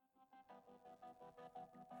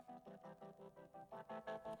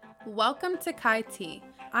Welcome to Kai T.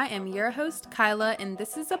 I am your host, Kyla, and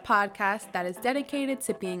this is a podcast that is dedicated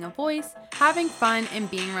to being a voice, having fun,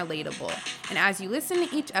 and being relatable. And as you listen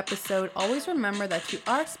to each episode, always remember that you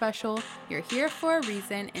are special, you're here for a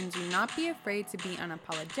reason, and do not be afraid to be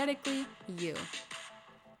unapologetically you.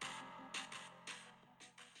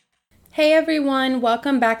 Hey everyone,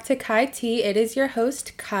 welcome back to Kai T. It is your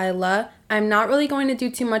host, Kyla. I'm not really going to do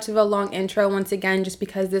too much of a long intro once again, just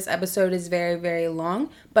because this episode is very, very long.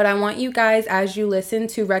 But I want you guys, as you listen,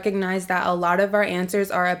 to recognize that a lot of our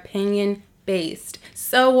answers are opinion-based.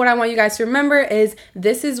 So what I want you guys to remember is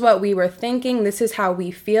this is what we were thinking, this is how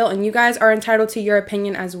we feel, and you guys are entitled to your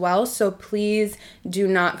opinion as well. So please do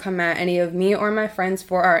not come at any of me or my friends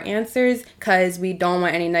for our answers, because we don't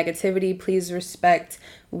want any negativity. Please respect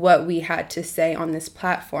what we had to say on this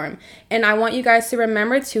platform. And I want you guys to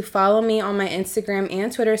remember to follow me on my Instagram and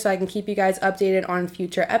Twitter so I can keep you guys updated on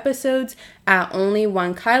future episodes at Only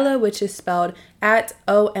One Kyla, which is spelled at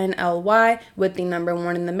ONLY with the number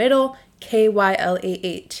 1 in the middle,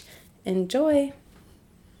 KYLAH. Enjoy.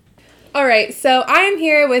 All right, so I am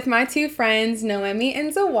here with my two friends, Noemi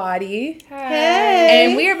and Zawadi. Hey.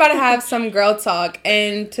 And we are about to have some girl talk.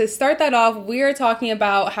 And to start that off, we are talking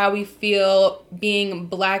about how we feel being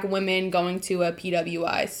Black women going to a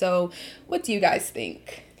PWI. So what do you guys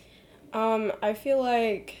think? I feel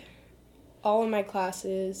like all of my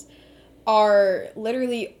classes are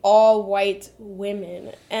literally all white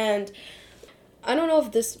women. And I don't know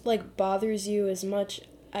if this, bothers you as much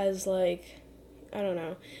as, I don't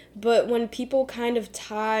know. But when people kind of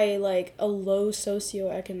tie, a low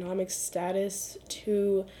socioeconomic status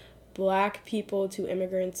to Black people, to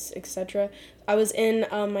immigrants, etc. I was in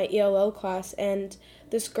my ELL class, and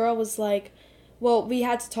this girl was like, well, we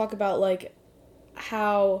had to talk about,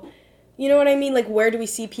 how, you know what I mean? Where do we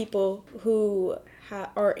see people who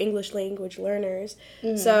are English language learners?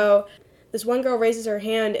 Mm-hmm. So this one girl raises her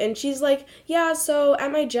hand, and she's like, yeah, so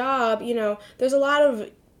at my job, there's a lot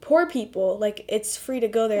of poor people, it's free to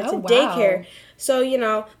go there. It's daycare.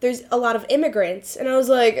 So, there's a lot of immigrants. And I was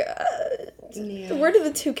like, where do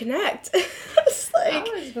the two connect? I was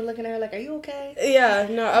just been looking at her like, are you okay? Yeah,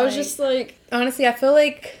 no, I was just like... Honestly, I feel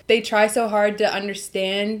like they try so hard to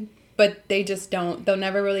understand, but they just don't. They'll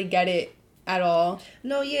never really get it at all.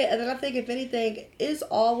 No, yeah, and then I think if anything, it's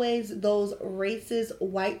always those racist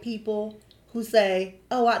white people who say,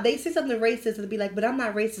 they say something racist and be like, but I'm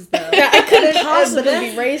not racist though. Yeah, I couldn't possibly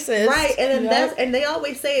be racist. Right, and then and they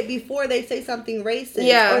always say it before they say something racist.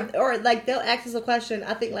 Yeah. Or they'll ask us a question.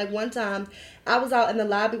 I think one time I was out in the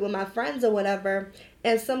lobby with my friends or whatever,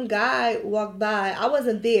 and some guy walked by. I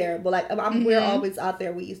wasn't there, but we're always out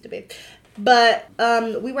there. We used to be. But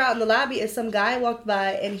we were out in the lobby and some guy walked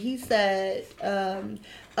by and he said,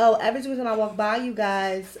 every single time I walk by you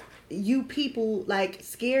guys, you people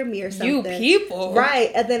scare me or something. You people? Right.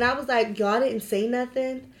 And then I was like, y'all didn't say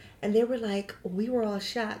nothing? And they were like, we were all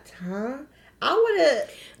shocked, huh?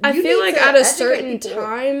 I feel like at a certain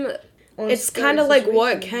time, it's kind of like,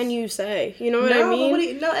 what can you say? You know what I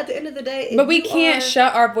mean? No, at the end of the day. But we can't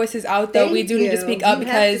shut our voices out, though. We do need to speak up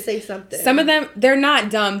because say something. Some of them, they're not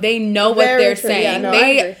dumb. They know what they're saying.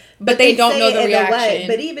 Yeah, but they don't know the reaction.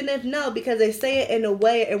 But even if because they say it in a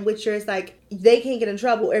way in which it's they can't get in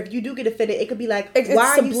trouble. Or if you do get offended, it could be like,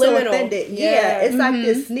 why are you so offended? Yeah, it's like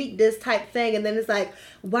this sneak diss type thing. And then it's like,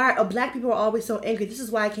 why are Black people are always so angry? This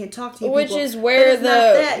is why I can't talk to you. Which is where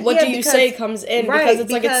what do you say comes in. Right,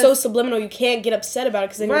 because it's so subliminal, you can't get upset about it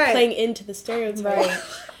because then you're playing into the stereotype. Right.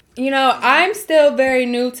 I'm still very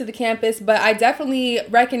new to the campus, but I definitely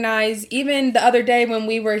recognize even the other day when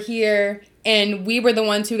we were here and we were the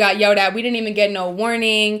ones who got yelled at. We didn't even get no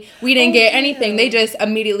warning. We didn't get anything. They just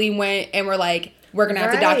immediately went and were like, we're going to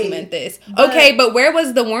have to document this. Okay, but where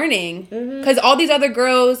was the warning? Because all these other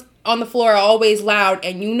girls on the floor are always loud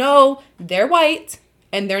and they're white.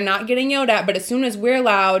 And they're not getting yelled at, but as soon as we're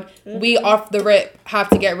loud, we off the rip have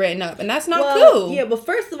to get written up. And that's not cool. Yeah, but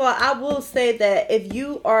first of all, I will say that if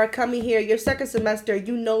you are coming here, your second semester,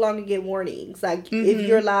 you no longer get warnings. If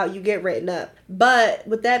you're loud, you get written up. But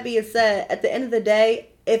with that being said, at the end of the day,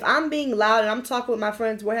 if I'm being loud and I'm talking with my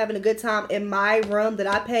friends, we're having a good time in my room that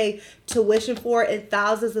I pay tuition for and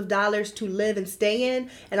thousands of dollars to live and stay in,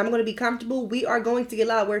 and I'm going to be comfortable, we are going to get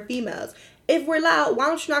loud. We're females. If we're loud, why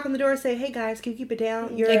don't you knock on the door and say, hey guys, can you keep it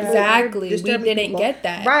down? Exactly. We didn't get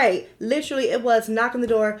that. Right. Literally, it was knock on the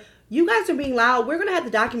door. you guys are being loud. We're going to have to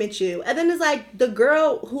document you. And then it's like the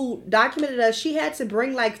girl who documented us, she had to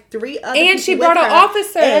bring like 3 other people. And she brought an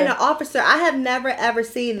officer. And an officer. I have never ever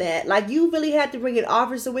seen that. Like, you really had to bring an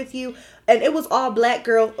officer with you. And it was all black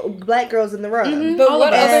girls in the room. Mm-hmm. But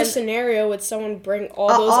what other scenario would someone bring all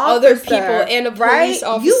those other people and a police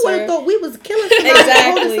officer? You would have thought we was killing somebody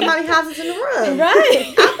and holding somebody's houses in the room.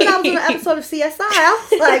 Right. I thought I was on an episode of CSI. I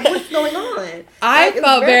was like, what's going on? I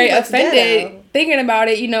felt very offended thinking about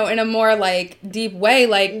it, in a more, like, deep way.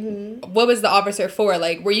 Like, what was the officer for?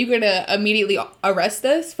 Like, were you going to immediately arrest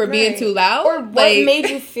us for being too loud? Or what made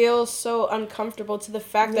you feel so uncomfortable to the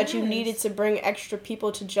fact that you needed to bring extra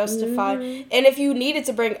people to justify? And if you needed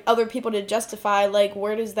to bring other people to justify, like,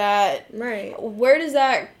 where does that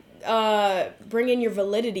bring in your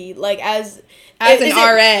validity? Like, as an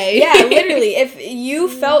RA. Yeah, literally. If you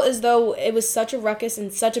felt as though it was such a ruckus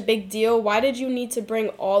and such a big deal, why did you need to bring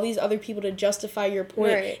all these other people to justify your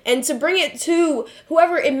point? Right. And to bring it to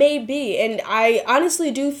whoever it may be. And I honestly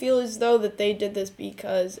do feel as though that they did this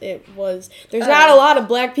because there's not a lot of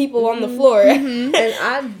black people on the floor. And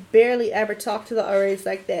I barely ever talk to the RAs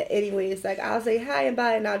like that anyways. Like, I'll say hi and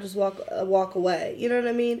bye and I'll just walk away. You know what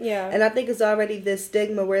I mean? Yeah. And I think it's already this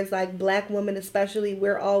stigma where it's like black women especially,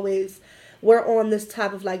 we're on this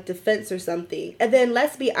type of like defense or something. And then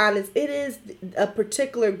let's be honest, it is a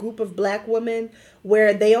particular group of black women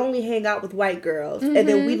where they only hang out with white girls. And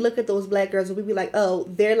then we look at those black girls and we be like, oh,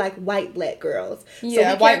 they're like white black girls.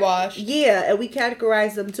 Yeah, so whitewash. Yeah, and we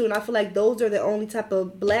categorize them too. And I feel like those are the only type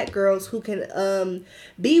of black girls who can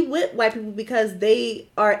be with white people because they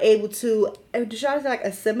are able to try to like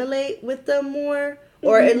assimilate with them more.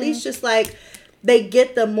 Or at least just like they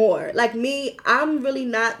get them more. Like me, I'm really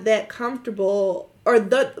not that comfortable, or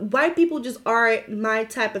the white people just aren't my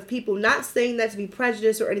type of people. Not saying that to be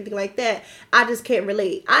prejudiced or anything like that. I just can't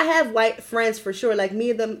relate. I have white friends for sure. Like me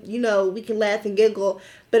and them, we can laugh and giggle.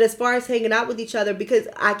 But as far as hanging out with each other,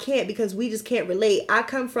 because we just can't relate. I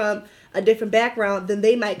come from a different background than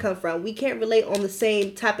they might come from. We can't relate on the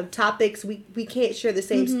same type of topics. We can't share the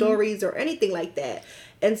same stories or anything like that.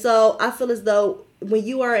 And so I feel as though when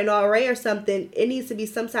you are an RA or something, it needs to be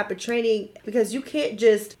some type of training, because you can't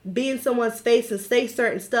just be in someone's face and say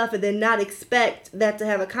certain stuff and then not expect that to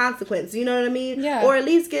have a consequence. You know what I mean? Yeah. Or at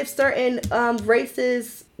least give certain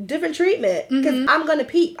races different treatment. Because I'm going to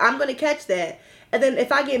peep. I'm going to catch that. And then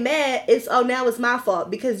if I get mad, now it's my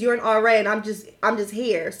fault because you're an RA and I'm just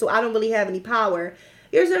here. So I don't really have any power.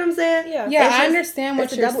 You understand what I'm saying? Yeah, I understand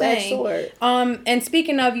what you're saying. Sword. And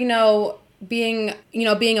speaking of, being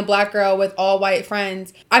a black girl with all white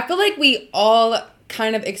friends, I feel like we all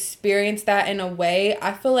kind of experienced that in a way.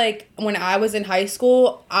 I feel like when I was in high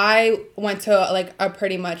school, I went to like a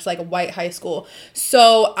pretty much like a white high school.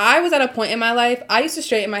 So I was at a point in my life, I used to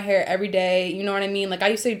straighten my hair every day. You know what I mean? Like I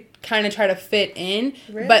used to kind of try to fit in.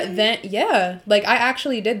 Really? But then, yeah, like I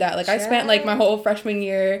actually did that. Like I spent like my whole freshman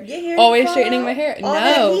year always straightening my hair.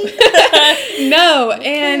 No. No.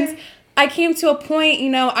 And I came to a point,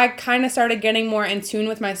 I kind of started getting more in tune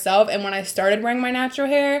with myself. And when I started wearing my natural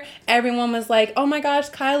hair, everyone was like, oh my gosh,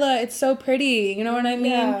 Kyla, it's so pretty. You know what I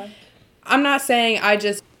mean? Yeah. I'm not saying I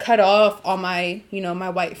just cut off all my, my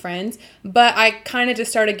white friends, but I kind of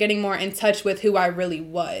just started getting more in touch with who I really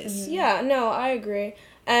was. Yeah, no, I agree.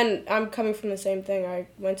 And I'm coming from the same thing. I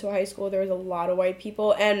went to a high school, there was a lot of white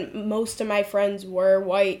people, and most of my friends were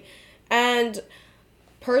white. And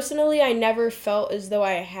personally, I never felt as though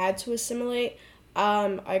I had to assimilate.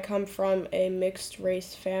 I come from a mixed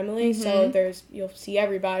race family, so you'll see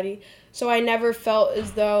everybody. So I never felt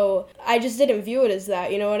as though, I just didn't view it as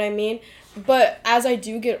that, you know what I mean? But as I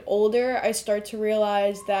do get older, I start to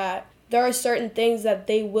realize that there are certain things that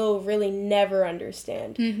they will really never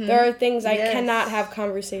understand. There are things I cannot have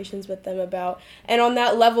conversations with them about. And on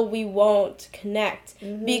that level, we won't connect.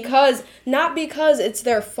 Not because it's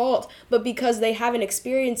their fault, but because they haven't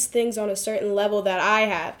experienced things on a certain level that I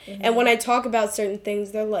have. And when I talk about certain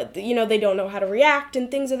things, they're like, they don't know how to react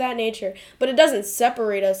and things of that nature. But it doesn't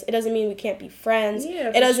separate us. It doesn't mean we can't be friends.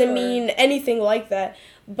 It doesn't mean anything like that.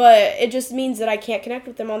 But it just means that I can't connect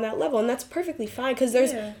with them on that level. And that's perfectly fine, because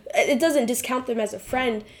it doesn't discount them as a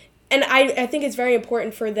friend. And I think it's very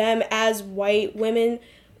important for them as white women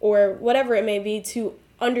or whatever it may be to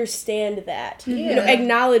understand that.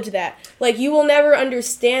 Acknowledge that. Like, you will never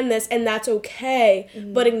understand this, and that's okay.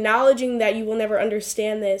 But acknowledging that you will never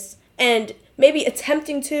understand this and maybe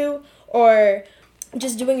attempting to, or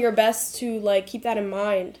just doing your best to, like, keep that in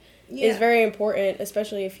mind is very important,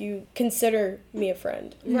 especially if you consider me a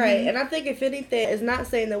friend. Right. And I think if anything, it's not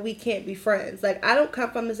saying that we can't be friends. Like, I don't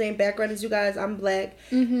come from the same background as you guys. I'm black.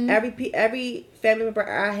 Every family member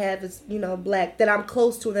I have is, you know, black that I'm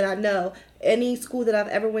close to, that I know. Any school that I've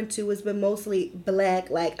ever went to has been mostly black,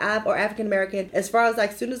 like or African American. As far as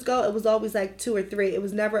like students go, it was always like 2 or 3. It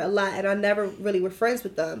was never a lot, and I never really were friends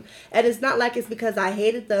with them. And it's not like it's because I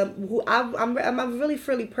hated them. I'm a really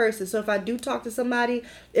friendly person, so if I do talk to somebody,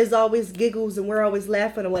 it's always giggles and we're always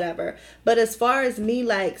laughing or whatever. But as far as me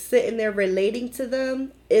like sitting there relating to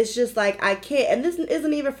them, it's just like I can't. And this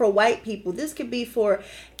isn't even for white people. This could be for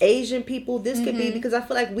Asian people. This could be because I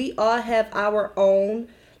feel like we all have our own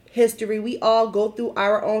history. We all go through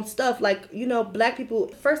our own stuff. Like, you know, black people,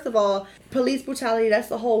 first of all, police brutality,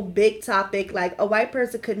 that's a whole big topic. Like, a white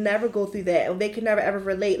person could never go through that, and they could never ever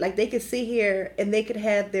relate. Like, they could sit here and they could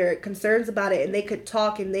have their concerns about it, and they could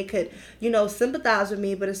talk and they could, you know, sympathize with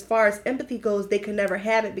me, but as far as empathy goes, they could never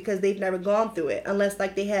have it because they've never gone through it, unless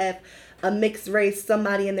like they have a mixed race,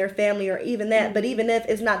 somebody in their family, or even that. But even if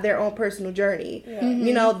it's not their own personal journey,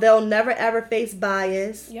 you know, they'll never ever face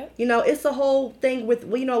bias. You know, it's a whole thing with,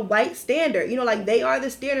 you know, white standard. You know, like, they are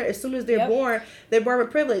the standard. As soon as they're born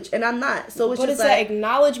with privilege, and I'm not. So it's but just it's like that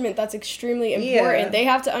acknowledgement that's extremely important. They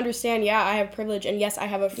have to understand, I have privilege, and yes, I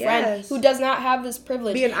have a friend who does not have this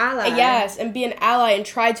privilege. Be an ally. And be an ally and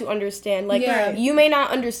try to understand. Like, you may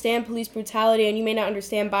not understand police brutality, and you may not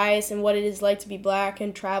understand bias and what it is like to be black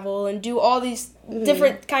and travel and do all these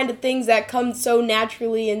different kind of things that come so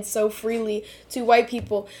naturally and so freely to white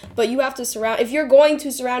people. But you have to if you're going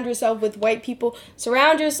to surround yourself with white people,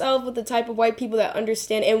 surround yourself with the type of white people that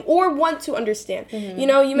understand or want to understand. You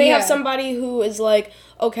know, you may have somebody who is like,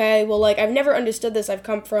 okay, well, like, I've never understood this. I've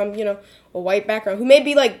come from, you know, a white background, who may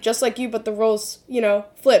be like just like you, but the roles, you know,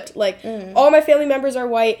 flipped. Like, all my family members are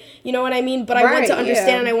white, you know what I mean? But I want to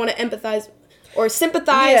understand and I want to empathize or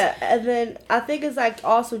sympathize. Yeah, and then I think it's like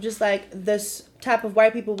also just like this type of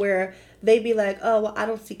white people where they be like, oh, well, I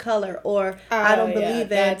don't see color, or I don't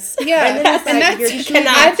believe it. Yeah, and then it's like, you're choosing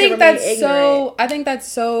I think to that's remain so. ignorant. I think that's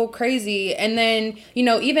so crazy. And then, you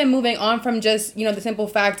know, even moving on from just, you know, the simple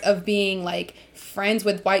fact of being like friends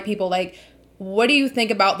with white people, like, what do you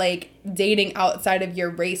think about like dating outside of your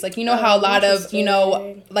race? Like, you know how a lot of, you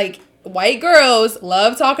know, like, white girls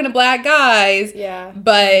love talking to black guys,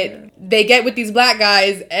 but they get with these black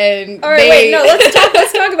guys and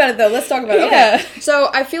let's talk about it though. Let's talk about it. Okay. So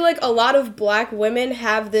I feel like a lot of black women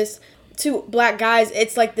have this, to black guys,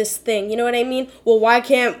 it's like this thing, you know what I mean? Well, why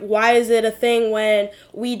is it a thing when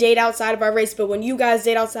we date outside of our race, but when you guys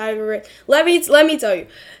date outside of your race? Let me tell you.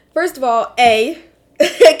 First of all,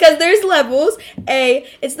 because there's levels.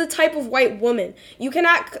 It's the type of white woman. You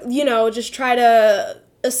cannot, you know, just try to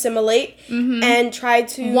assimilate and try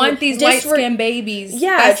to want these light-skinned babies.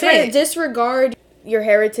 Try to disregard your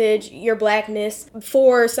heritage, your blackness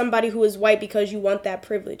for somebody who is white because you want that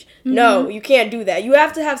privilege. No, you can't do that. You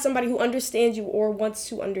have to have somebody who understands you or wants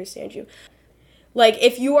to understand you. Like,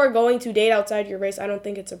 if you are going to date outside your race, I don't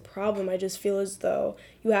think it's a problem. I just feel as though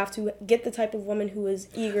you have to get the type of woman who is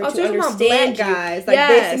eager to understand you. Guys, like,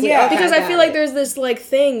 basically, because I feel like there's this like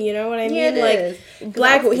thing, you know what I mean? Like,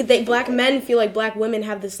 black men feel like black women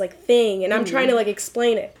have this like thing, and I'm trying to like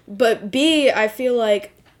explain it. But I feel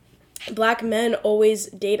like black men always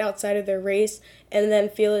date outside of their race and then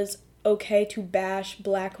feel it's okay to bash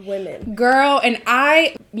black women. Girl, and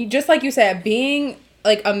I, just like you said, being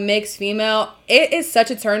like a mixed female, it is such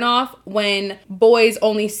a turnoff when boys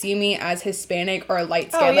only see me as Hispanic or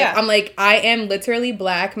light skinned. Like, I'm like, I am literally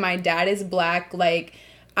black. My dad is black. Like,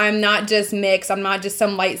 I'm not just mixed. I'm not just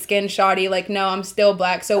some light skinned shawty. Like, no, I'm still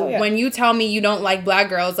black. So when you tell me you don't like black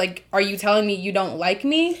girls, like, are you telling me you don't like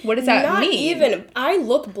me? What does that mean? Not even. I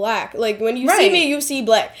look black. Like, when you see me, you see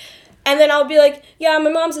black. And then I'll be like, yeah, my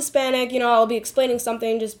mom's Hispanic, you know, I'll be explaining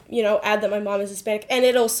something, just, you know, add that my mom is Hispanic, and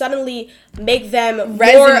it'll suddenly make them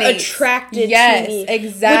more attracted to me. Yes,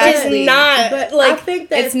 exactly. Which is not, but like, I think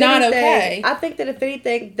that it's not okay. I think that if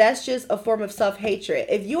anything, that's just a form of self-hatred.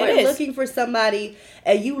 If you are looking for somebody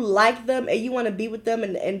and you like them and you want to be with them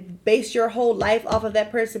and base your whole life off of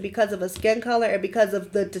that person because of a skin color and because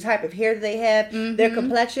of the type of hair that they have, their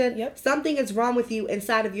complexion, something is wrong with you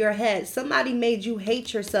inside of your head. Somebody made you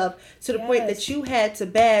hate yourself to the point that you had to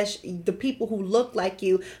bash the people who look like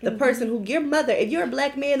you, the person who, your mother, if you're a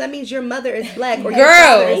black man, that means your mother is black or your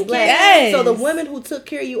father is black. Yes. So the woman who took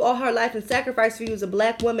care of you all her life and sacrificed for you is a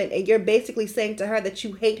black woman, and you're basically saying to her that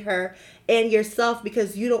you hate her and yourself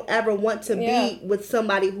because you don't ever want to be with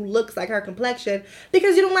somebody who looks like her complexion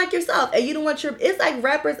because you don't like yourself and you don't want your... It's like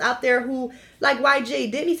rappers out there who Like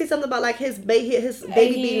YG, didn't he say something about like his baby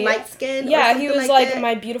being light skinned? Yeah, he was like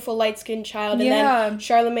my beautiful light skinned child, and then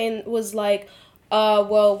Charlemagne was like,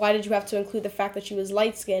 well, why did you have to include the fact that she was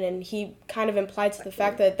light skinned? And he kind of implied to the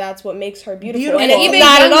fact that that's what makes her beautiful. And even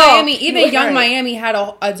Young Miami had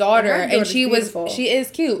a daughter, and she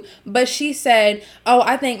is cute. But she said, "Oh,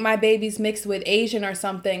 I think my baby's mixed with Asian or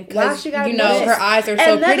something because her eyes are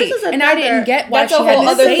so pretty." And I didn't get why she had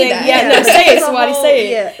to say that. Yeah, no, say it, Swati,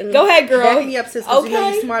 say it. Yeah. Go ahead, girl. Back me up, sis, okay.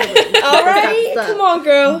 You're smart. All right, come on,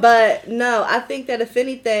 girl. But no, I think that if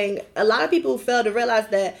anything, a lot of people fail to realize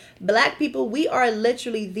that Black people, we are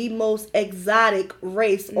literally the most exotic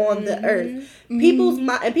race on the earth. People's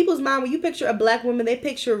mind, when you picture a Black woman, they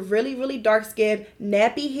picture really, really dark skin,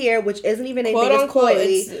 nappy hair, which isn't even anything as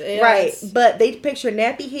coily, right? But they picture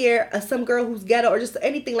nappy hair, some girl who's ghetto, or just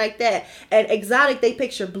anything like that. And exotic, they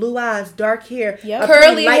picture blue eyes, dark hair,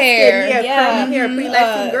 curly hair, curly hair, pretty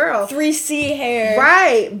light-skinned girl, 3C hair,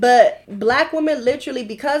 right? But Black women, literally,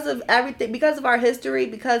 because of everything, because of our history,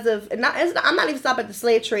 because of I'm not even stopping at the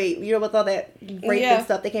slave trade. With all that rape and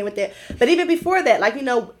stuff that came with it. But even before that, like,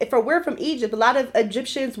 if we're from Egypt, a lot of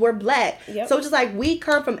Egyptians were Black. Yep. So it's just like we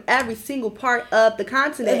come from every single part of the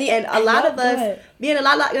continent. And a lot of us,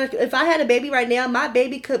 if I had a baby right now, my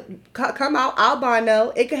baby could come out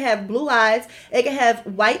albino. It could have blue eyes. It could have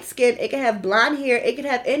white skin. It could have blonde hair. It could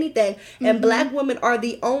have anything. And Black women are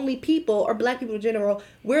the only people, or Black people in general,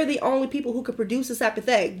 we're the only people who could produce this type of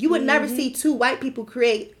thing. You would never see two white people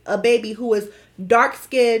create a baby who is dark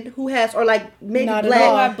skinned, who has, or like maybe not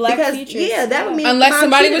black because features. That would mean unless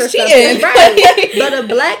somebody was cheating, right? But a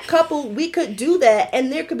Black couple, we could do that,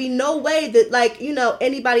 and there could be no way that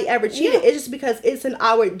anybody ever cheated. It's just because it's in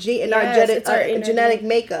our genetic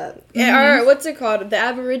makeup. Or what's it called? The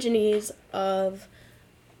Aborigines of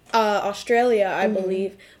Australia, I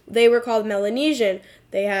believe, they were called Melanesian.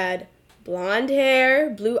 They had blonde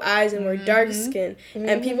hair, blue eyes, and were dark skinned.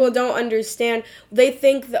 And people don't understand. They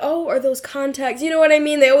think are those contacts? You know what I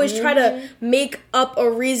mean? They always try to make up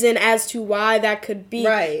a reason as to why that could be.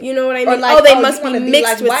 Right. You know what I mean? Like, they must be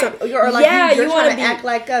mixed with some. Or like you want to act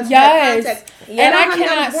like us. Yes. And I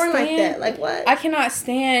cannot stand like that. Like what? I cannot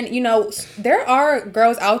stand. There are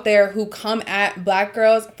girls out there who come at Black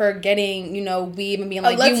girls for getting weave and being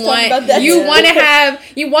like, you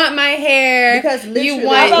want my hair because you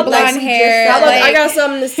want blonde hair. I got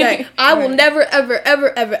something to say. I will never, ever,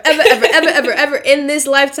 ever, ever, ever, ever, ever, ever, ever in this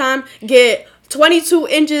lifetime get 22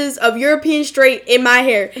 inches of European straight in my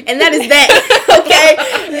hair, and that is that. Okay,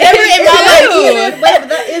 never in my life.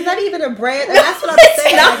 Is that even a brand? And that's what I'm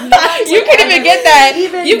saying. You can't even get that.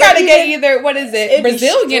 You gotta get either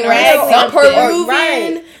Brazilian or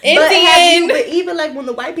Peruvian, Indian. But even like when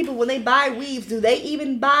the white people, when they buy weaves, do they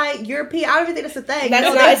even buy European? I don't even think that's a thing.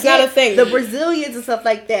 It's not a thing. The Brazilians and stuff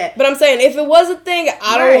like that. But I'm saying, if it was a thing,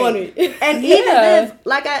 I don't want it. And even if,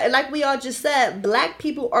 like we all just said, Black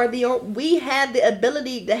people are we have the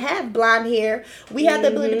ability to have blonde hair. We have the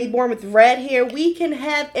ability to be born with red hair. We can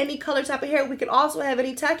have any color type of hair. We can also have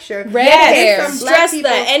any texture. Red hair. Stress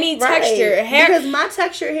that. Any texture. Hair. Because my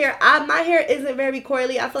texture hair, my hair isn't very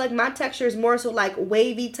coily. I feel like my texture is more so like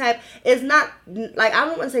wavy type. It's not like, I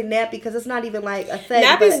don't want to say nappy because it's not even like a thing.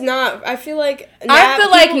 Nappy's not. I feel like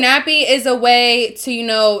nappy is a way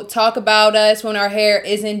to talk about us when our hair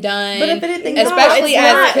isn't done. But if anything, especially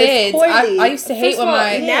as kids, I used to hate when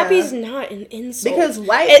my nappy's not an insult because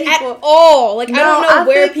white people at all. Like, I don't know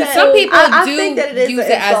where people. Some people do think that it is use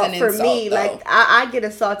an it as an insult for me. Though. Like I get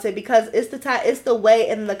assaulted because it's the way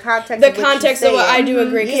and the context. The context of what I do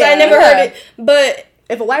agree because I never heard it, but.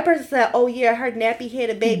 If a white person said, "Oh yeah, her nappy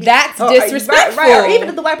head baby," that's disrespectful. Right. Or even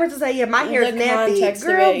if the white person say, "Yeah, my hair is nappy,"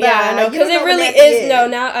 girl, yeah, no, because it really is. No,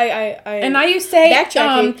 now I and I used to say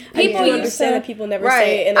people understand that people never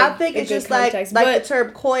say it in I think it's just context, like the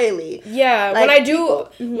term coily. Yeah, when I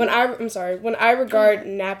regard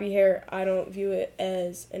nappy hair, I don't view it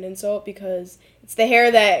as an insult because it's the hair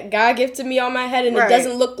that God gifted me on my head, and it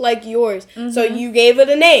doesn't look like yours. So you gave it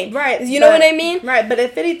a name, right? You know what I mean, right? But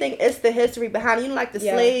if anything, it's the history behind it. Like the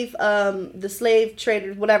slave trade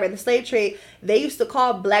or whatever. In the slave trade, they used to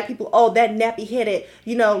call Black people, that nappy headed,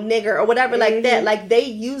 nigger or whatever like that. Like they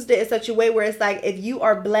used it in such a way where it's like if you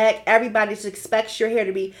are Black, everybody just expects your hair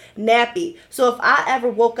to be nappy. So if I ever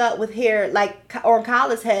woke up with hair like on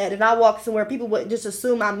Kyla's head and I walk somewhere, people would just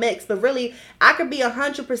assume I'm mixed, but really I could be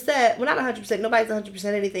 100%. Well, not 100%. Nobody's 100%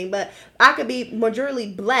 anything, but I could be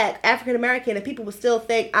majority Black, African American, and people would still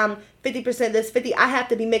think I'm 50% this, 50. I have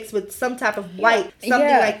to be mixed with some type of white,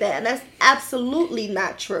 something like that, and that's absolutely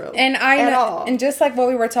not true. And at all. And just like what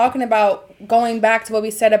we were talking about, going back to what we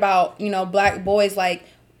said about Black boys, like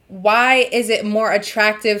why is it more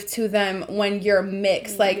attractive to them when you're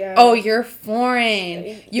mixed? Like, oh, you're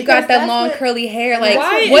foreign. You got that long curly hair. Like,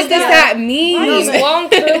 what does that mean? Why does long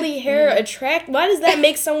curly hair attract? Why does that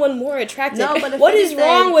make someone more attractive? No, but what is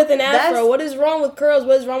wrong with an afro? What is wrong with curls?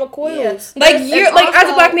 What is wrong with coils? Like, you're like, as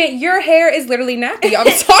a black man, your hair is literally nappy.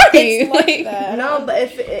 I'm sorry. Like, no, but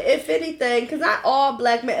if anything, because not all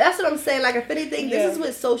black men. That's what I'm saying. Like, if anything, this is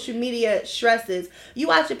what social media stresses. You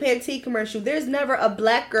watch a Pantene commercial. There's never a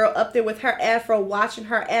black girl up there with her afro, watching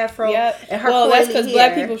her afro and her that's because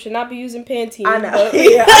black people should not be using Pantene. I know. But,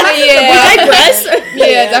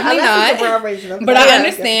 definitely not. But I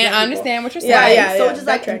understand what you're saying. So it's just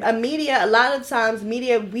like a media. A lot of times,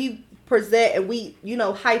 media we present and we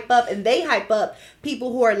hype up, and they hype up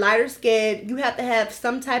people who are lighter skinned. You have to have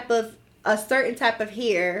some type of a certain type of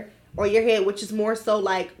hair or your head, which is more so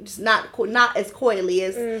like just not as coily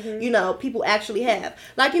as people actually have.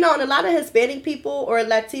 Like and a lot of Hispanic people or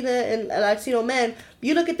Latina and Latino men,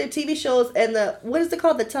 you look at their TV shows and what is it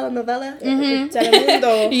called, the telenovela? Telemundo.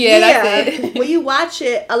 That's it. When you watch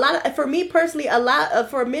it, for me personally,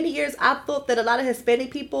 for many years I thought that a lot of Hispanic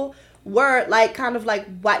people were like kind of like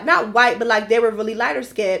white, not white, but like they were really lighter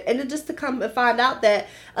skinned. And then just to come and find out that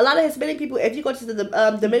a lot of Hispanic people, if you go to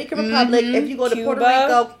the Dominican Republic, if you go to Puerto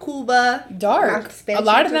Rico, Cuba, dark. A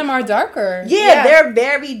lot of them are darker. Yeah, they're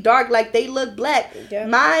very dark. Like they look black. Yeah.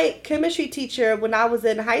 My chemistry teacher when I was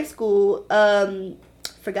in high school,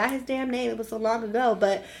 forgot his damn name. It was so long ago,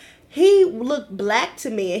 but he looked black to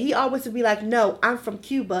me, and he always would be like, "No, I'm from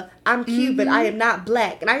Cuba. I'm Cuban. I am not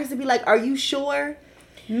black." And I used to be like, "Are you sure?"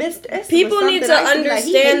 People need to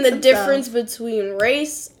understand the difference between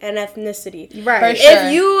race and ethnicity. Right. For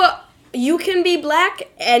sure. If you can be black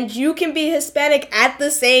and you can be Hispanic at the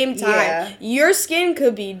same time. Yeah. Your skin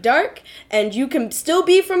could be dark and you can still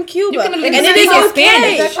be from Cuba. And it is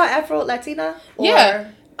okay. Is that called Afro-Latina?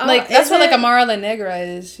 Yeah. Like, that's what, like, Amara La Negra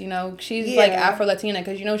is, She's, like, Afro-Latina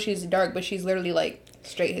because, she's dark, but she's literally, like,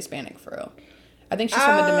 straight Hispanic for real. I think she's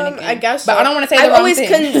from the Dominican. I guess so. But I don't want to say the wrong thing.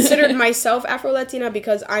 I've always considered myself Afro-Latina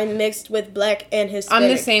because I'm mixed with black and Hispanic.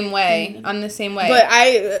 I'm the same way. But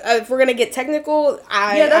if we're going to get technical,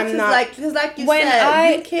 I'm not. Because like you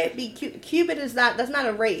said, you can't be Cuban that's not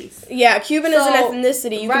a race. Yeah, Cuban is an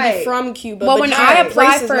ethnicity. You can be from Cuba. But when I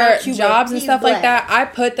apply for jobs and stuff like that, I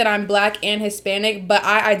put that I'm black and Hispanic, but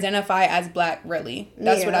I identify as black, really.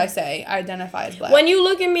 That's what I say. I identify as black. When you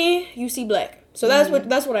look at me, you see black. So that's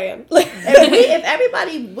what I am. if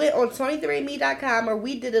everybody went on 23andme.com or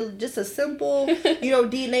we did just a simple,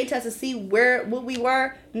 DNA test to see what we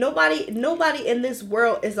were, nobody in this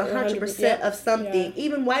world is 100% of something. Yeah.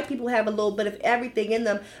 Even white people have a little bit of everything in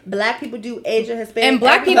them. Black people do, Asian, Hispanic. And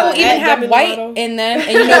black people even have white in them.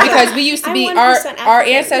 And because we used to be, our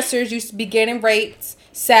ancestors used to be getting raped.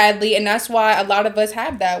 Sadly, and that's why a lot of us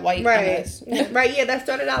have that white in us. Right, yeah, that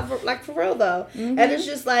started out for real though. Mm-hmm. And it's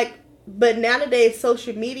just like, but nowadays,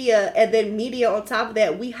 social media and then media on top of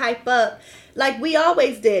that, we hype up like we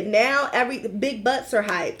always did. Now, big butts are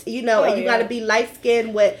hyped, and you got to be light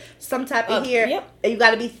skinned with some type of hair, and you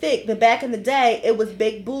got to be thick. But back in the day, it was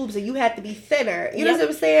big boobs, and you had to be thinner. You know what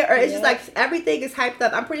I'm saying? Or it's just like everything is hyped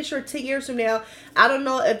up. I'm pretty sure 10 years from now, I don't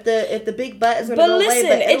know if the big butt is going to go away. But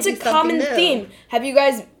listen, it's a common theme. Have you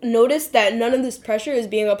guys noticed that none of this pressure is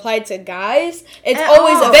being applied to guys? It's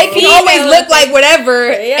always they can always look like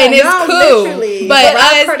whatever, and it's cool. Literally. But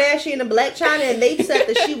Rob Kardashian and Blac Chyna, and they said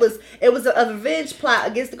that it was a revenge plot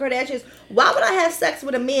against the Kardashians. Why would I have sex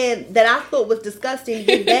with a man that I thought was disgusting,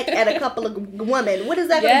 get back at a couple of women? What is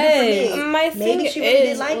that going to do for me? Maybe she really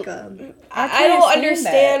didn't like him. I don't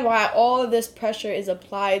understand why all of this pressure is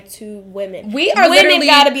applied to women. Women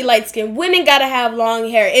gotta be light skinned. Women gotta have long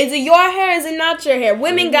hair. Is it your hair? Is it not your hair?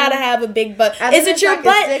 Women gotta have a big butt. Is it your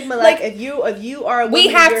butt? Stigma, like if you are a woman, we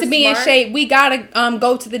have to be in shape. We gotta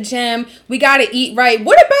go to the gym. We gotta eat right.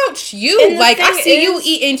 What about you? Like I see you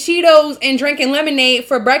eating Cheetos and drinking lemonade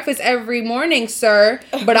for breakfast every morning, sir.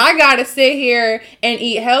 But I gotta sit here and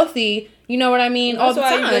eat healthy. You know what I mean? All the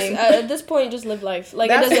time. At this point, just live life. Like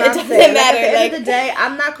it doesn't matter. At the end of the day,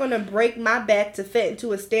 I'm not gonna break my back to fit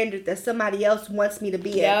into a standard that somebody else wants me to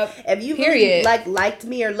be in. If you really liked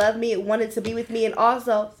me or loved me and wanted to be with me, and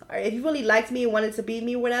also if you really liked me and wanted to be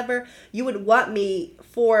me, whatever, you would want me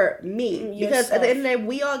for me. Because at the end of the day,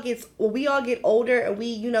 we all get older and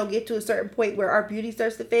we get to a certain point where our beauty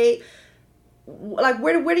starts to fade. Like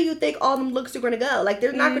where do you think all them looks are going to go? Like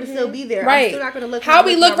they're not going to still be there. Right. I'm still not going to look how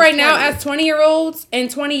we look right now as 20-year-olds in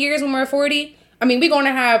 20 years when we're 40. I mean, we're going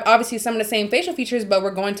to have, obviously, some of the same facial features, but we're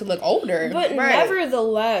going to look older. But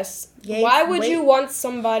nevertheless, why would you want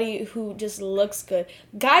somebody who just looks good?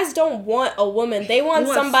 Guys don't want a woman. They want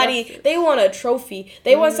somebody, substance. They want a trophy.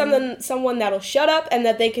 They want someone that'll shut up and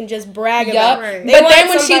that they can just brag about. Right. But then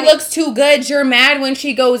when she looks too good, you're mad when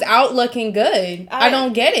she goes out looking good. I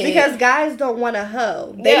don't get it. Because guys don't want a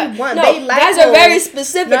hoe. They like guys are very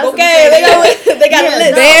specific, okay? They got a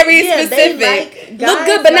list. Very specific. Look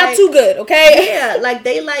good, but not too good, okay? Yeah, like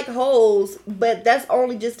they like hoes, but that's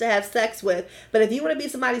only just to have sex with. But if you want to be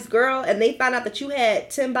somebody's girl and they find out that you had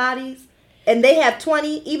 10 bodies and they have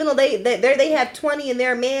 20, even though they have 20 and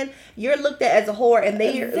they're a man, you're looked at as a whore, and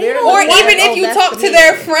they're or even if you talk to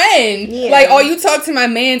their friend, like, oh, you talk to my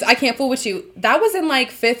mans, I can't fool with you. That was in like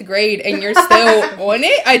 5th grade, and you're still on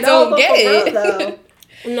it. I don't get it.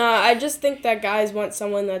 No, I just think that guys want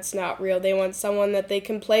someone that's not real. They want someone that they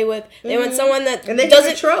can play with. They want someone that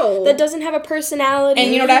doesn't have a personality.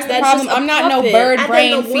 And you know that's the problem. I'm not no bird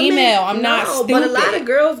brain female. I'm not stupid. But a lot of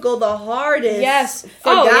girls go the hardest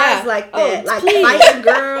for guys like that. Like fighting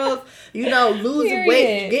girls, losing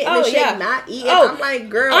weight, getting in shape, not eating. I'm like,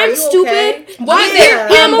 girl, I'm stupid. Okay? Why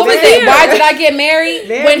did I get married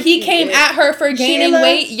when he came at her for gaining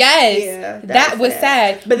weight? Yes, that was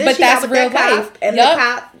sad. But that's real life. And the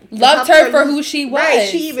cop loved her for who she was. Right,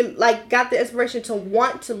 she even got the inspiration to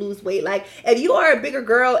want to lose weight. Like, if you are a bigger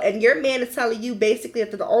girl and your man is telling you basically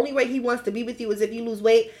that the only way he wants to be with you is if you lose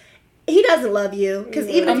weight, he doesn't love you. Because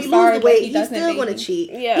even if you lose the weight, he's still going to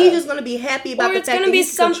cheat. Yeah. He's just going to be happy about the fact that he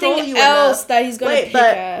can control you enough. Or it's going to be something else that he's going to pick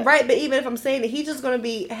at. Right, but even if I'm saying that, he's just going to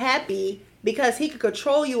be happy because he could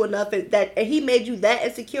control you enough and he made you that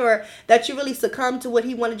insecure that you really succumbed to what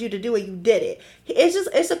he wanted you to do and you did it.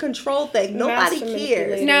 It's a control thing. Nobody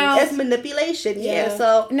cares. Now, it's manipulation. Yeah.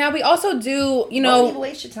 So now we also do, don't even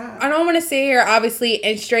waste your time. I don't want to sit here obviously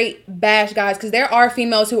and straight bash guys because there are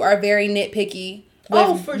females who are very nitpicky.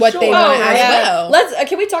 For what sure. they want as well.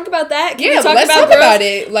 Can we talk about that? Let's talk about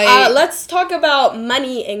it. Let's talk about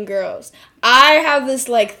money and girls. I have this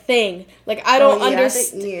thing. I don't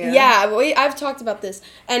understand. I've talked about this,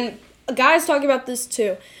 and guys talk about this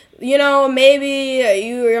too. Maybe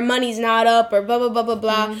your money's not up or blah, blah, blah, blah,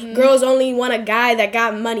 blah. Mm-hmm. Girls only want a guy that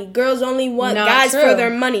got money. Girls only want guys for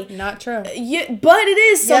their money. Not true. But it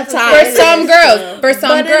is sometimes. For some girls.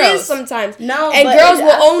 But it is sometimes. No, and girls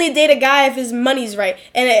will only date a guy if his money's right.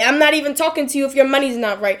 And I'm not even talking to you if your money's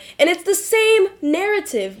not right. And it's the same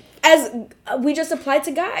narrative as we just applied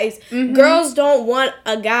to guys. Mm-hmm. Girls don't want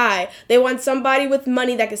a guy. They want somebody with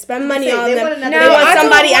money that can spend money on them. They want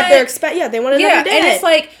somebody at their expense. Yeah, they want another dad. And it's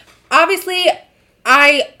like, obviously,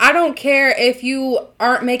 I don't care if you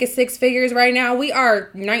aren't making 6 figures right now. We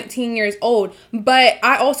are 19 years old. But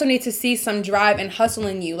I also need to see some drive and hustle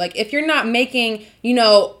in you. Like, if you're not making,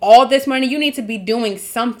 all this money, you need to be doing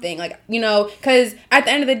something. Because at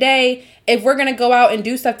the end of the day, if we're going to go out and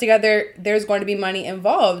do stuff together, there's going to be money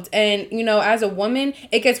involved. And, as a woman,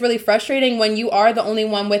 it gets really frustrating when you are the only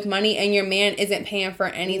one with money and your man isn't paying for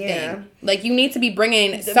anything. Yeah. You need to be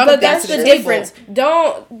bringing something to the table. But that's the difference.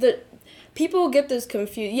 People get this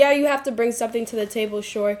confused. Yeah, you have to bring something to the table,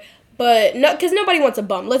 sure. But no, because nobody wants a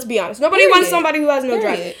bum. Let's be honest. Nobody wants somebody who has no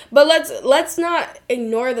drive. But let's not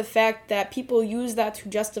ignore the fact that people use that to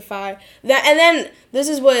justify that. And then this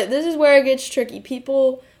is where it gets tricky.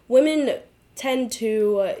 Women tend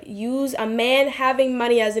to use a man having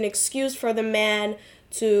money as an excuse for the man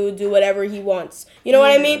to do whatever he wants. You know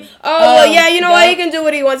what I mean? What? He can do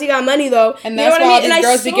what he wants. He got money, though. And that's why all these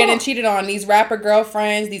girls be getting cheated on. These rapper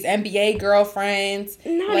girlfriends, these NBA girlfriends.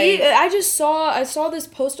 I saw this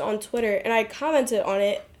post on Twitter, and I commented on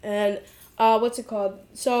it, and what's it called?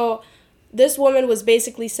 So this woman was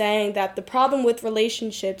basically saying that the problem with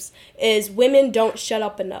relationships is women don't shut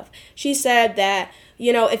up enough. She said that,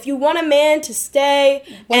 if you want a man to stay,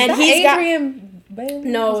 No,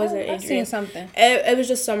 it wasn't Adrian. I've seen something. It was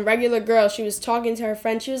just some regular girl. She was talking to her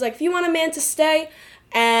friend. She was like, if you want a man to stay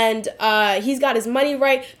and he's got his money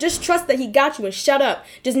right, just trust that he got you and shut up.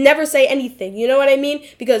 Just never say anything. You know what I mean?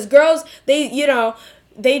 Because girls,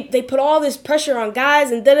 they put all this pressure on guys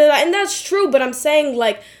and da-da-da. And that's true, but I'm saying,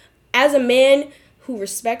 as a man who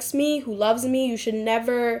respects me, who loves me, you should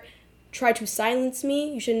never try to silence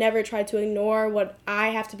me. You should never try to ignore what I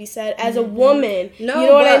have to be said as a woman. No, you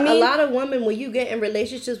know what I mean? A lot of women, when you get in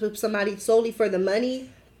relationships with somebody solely for the money,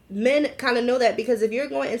 men kind of know that, because if you're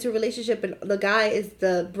going into a relationship and the guy is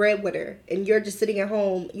the breadwinner and you're just sitting at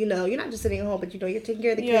home, you know, you're not just sitting at home, but you know, you're taking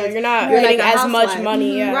care of the kids. You're not making like as much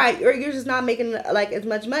money, right? Or you're just not making like as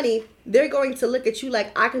much money. They're going to look at you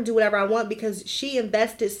like, I can do whatever I want because she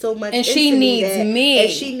invested so much, and she needs me, and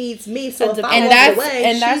she needs me. So if and I walk away,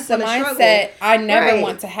 and that's the mindset I never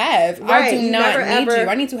want to have. I do not need you.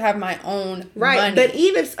 I need to have my own money. But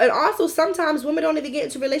and also sometimes women don't even get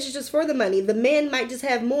into relationships for the money. The man might just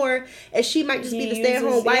have more, and she might just be the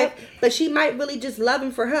stay-at-home wife, but she might really just love him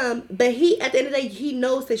for him. But he, at the end of the day, he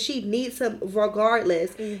knows that she needs him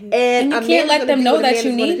regardless. And you can't let them know that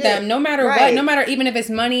you need them, no matter what, no matter even if it's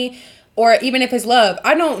money. Or even if it's love,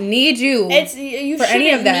 I don't need you. You for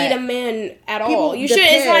any of that. Need a man at all. You should.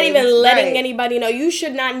 It's not even letting anybody know. You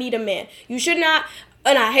should not need a man. You should not.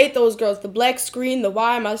 And I hate those girls. The black screen. The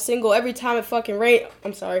why am I single? Every time it fucking rains.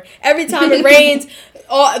 I'm sorry. Every time it rains,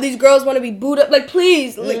 all these girls want to be booed up. Like,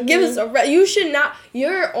 please, give us a. You should not.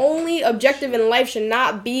 Your only objective in life should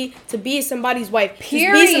not be to be somebody's wife.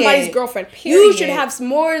 Period. Just be somebody's girlfriend. Period. You should have some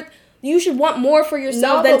more. You should want more for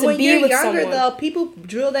yourself than to be with someone. When you're younger, though, people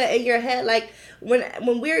drill that in your head. Like, when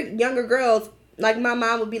we're younger girls, like, my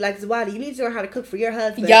mom would be like, Zawadi, you need to learn how to cook for your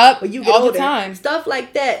husband. Yup, when you get all older. The time. Stuff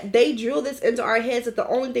like that. They drill this into our heads that the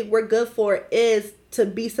only thing we're good for is to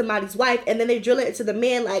be somebody's wife. And then they drill it into the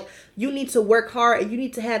man, like, you need to work hard and you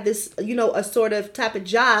need to have this, you know, a sort of type of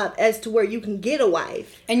job as to where you can get a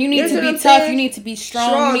wife. And you need to be tough. You need to be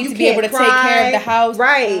strong. You need to be able to take care of the house.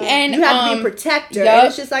 Right. And you have to be a protector. And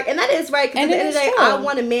it's just like, and that is right. Because at the end of the day, I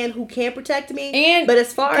want a man who can protect me. And but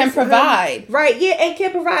as far can as provide. Right. Yeah. And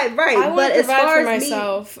can provide. Right. I want to provide for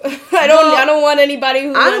myself. I don't want anybody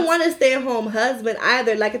who. I don't want a stay-at-home husband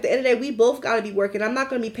either. Like, at the end of the day, we both got to be working. I'm not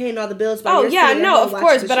going to be paying all the bills. Oh yeah, no, of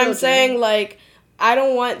course. But I'm saying, like, I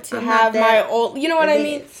don't want to have my old, you know what I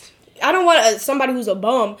mean? I don't want somebody who's a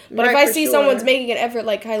bum. But if I see someone's making an effort,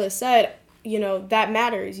 like Kyla said, you know, that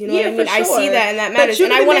matters. You know what I mean? I see that and that matters. But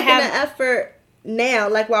and I want to have an effort now,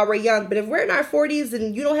 like, while we're young. But if we're in our 40s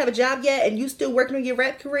and you don't have a job yet and you still working on your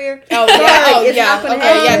rap career, it's not going to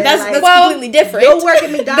happen. That's completely different. Go work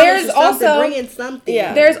at McDonald's or something, bring in something.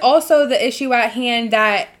 Yeah. There's also the issue at hand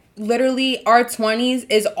that literally our 20s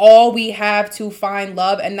is all we have to find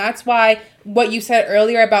love. And that's why what you said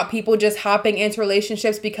earlier about people just hopping into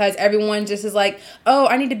relationships because everyone just is like, oh,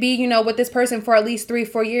 I need to be, you know, with this person for at least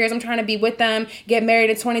 3-4 years. I'm trying to be with them, get married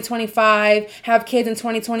in 2025, have kids in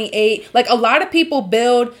 2028. Like, a lot of people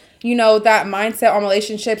build, you know, that mindset on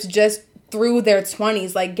relationships just through their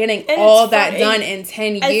 20s, like getting all that done in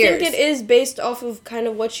 10 years. I think it is based off of kind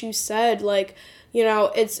of what you said, like, you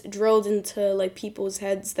know, it's drilled into, like, people's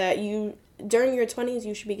heads that during your 20s,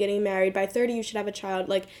 you should be getting married. By 30, you should have a child.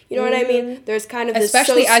 Like, you know what I mean? There's kind of this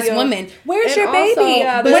especially as women. Where's your baby?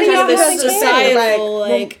 Yeah, there's kind of this societal,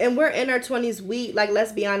 like... And we're in our 20s. We, like,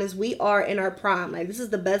 let's be honest, we are in our prime. Like, this is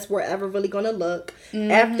the best we're ever really going to look.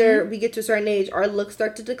 After we get to a certain age, our looks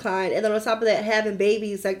start to decline. And then on top of that, having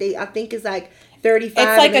babies, like, I think it's like 35.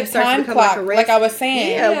 It's like a time clock, like I was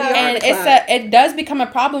saying. And it does become a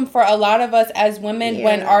problem for a lot of us as women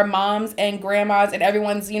when our moms and grandmas and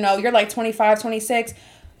everyone's, you know, you're like 25, 26.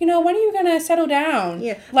 You know, when are you gonna settle down?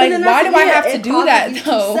 Yeah, like, why do I have to do that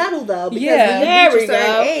though? Settle though, because there we go.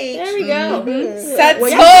 There we go. Settle.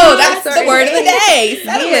 That's the word of the day.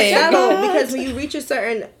 Settle. Because when you reach a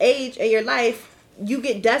certain age in your life, you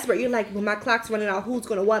get desperate. You're like, well, my clock's running out. Who's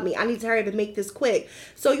going to want me? I need to hurry up and make this quick.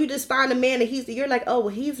 So you just find a man and you're like, oh, well,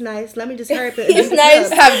 he's nice. Let me just hurry up and he's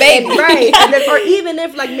nice. Have baby. Right. And then, or even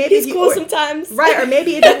if, like, maybe he's cool sometimes. Right. Or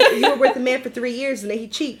maybe if you were with a man for 3 years and then he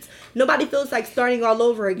cheats. Nobody feels like starting all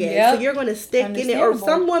over again. Yep. So you're going to stick in it. Or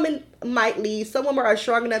some women might leave. Some women are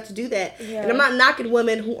strong enough to do that. Yeah. And I'm not knocking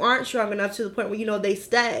women who aren't strong enough to the point where, you know, they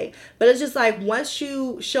stay. But it's just like, once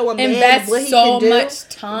you show a man what he can do. Much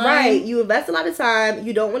time. Right. You invest a lot of time.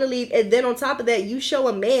 You don't want to leave. And then on top of that, you show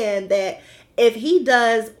a man that if he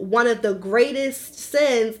does one of the greatest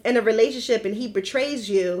sins in a relationship and he betrays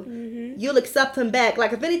you, you'll accept him back.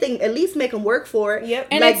 Like, if anything, at least make him work for it. Yep.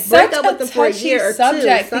 And like, it's such a touchy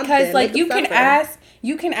subject because, like, you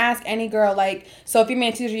can ask any girl, like, so if your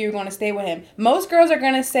man tells you you're going to stay with him, most girls are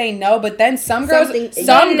going to say no, but then some girls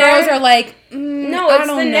are like, no, it's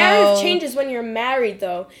the narrative changes when you're married,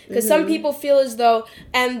 though, because some people feel as though,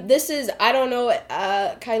 and this is, I don't know,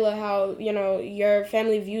 Kyla, how, you know, your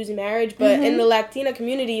family views marriage, but in the Latina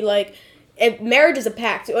community, like, marriage is a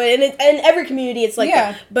pact, and in every community it's like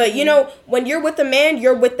that. But you know, when you're with a man,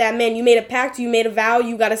 you're with that man. You made a pact, you made a vow,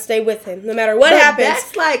 you gotta stay with him, no matter what happens.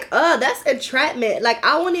 That's like, that's entrapment. Like,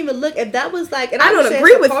 I wouldn't even look if that was like, and I don't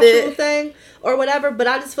agree with it, thing or whatever. But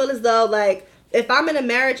I just feel as though, like, if I'm in a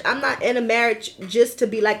marriage, I'm not in a marriage just to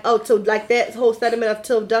be like, oh, to like that whole sentiment of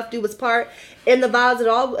till death do us part. In the vows, it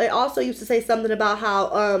also used to say something about how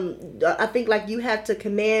I think like you have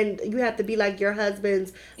to be like your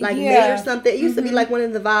husband's like mate or something. It used to be like one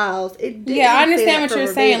of the vows. I understand what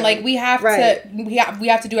you're saying. Like we have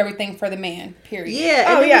to do everything for the man. Period. Yeah.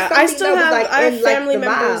 Oh yeah. I still have I have family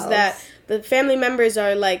members that the family members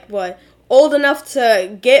are like what? Old enough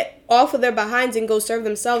to get off of their behinds and go serve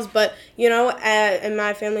themselves, but in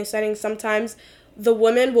my family setting, sometimes the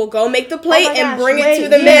women will go make the plate and bring it to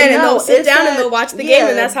the men, and they'll sit down and they'll watch the game,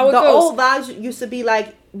 and that's how it goes. The old vows used to be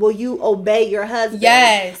like, will you obey your husband?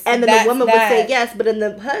 Yes. And then the woman would say yes, but in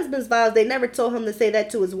the husband's vows, they never told him to say that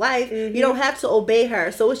to his wife. Mm-hmm. You don't have to obey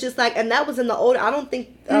her. So it's just like, and that was in the old, I don't think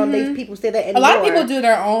these people say that anymore. A lot of people do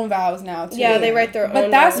their own vows now, too. Yeah, they write their own vows.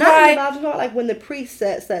 But that's why... Not the vows, not like when the priest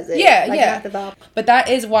says it. Yeah, like yeah. Not the vow. But that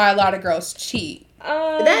is why a lot of girls cheat.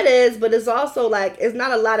 That is, but it's also like it's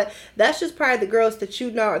not a lot of. That's just probably the girls that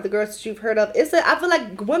you know or the girls that you've heard of. I feel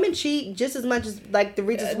like women cheat just as much as like the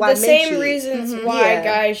reasons why men cheat. The same reasons why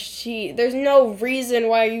guys cheat. There's no reason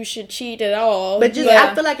why you should cheat at all. But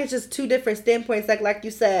I feel like it's just two different standpoints. Like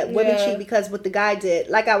you said, women cheat because what the guy did.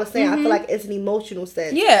 Like I was saying, I feel like it's an emotional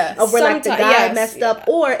sense. Yeah, of where like the guy messed up,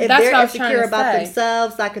 or if they're insecure about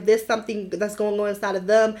themselves. Like if there's something that's going on inside of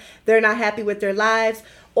them, they're not happy with their lives.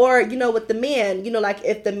 Or, with the man, like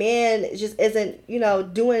if the man just isn't,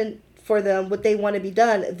 doing for them what they want to be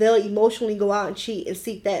done, they'll emotionally go out and cheat and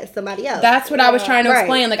seek that in somebody else. That's what I was trying to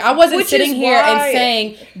explain. Like, I wasn't sitting here and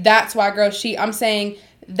saying that's why girls cheat. I'm saying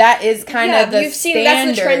that is kind of the standard.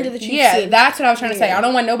 That's the trend that you've seen. That's what I was trying to say. I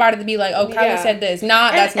don't want nobody to be like, oh, Kyla said this. That's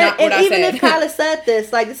not what I said. And even if Kyla said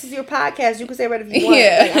this, like, this is your podcast, you can say whatever you want.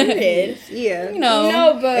 Yeah. Like, I did. Yeah.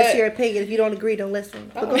 No, but... It's your opinion. If you don't agree, don't listen.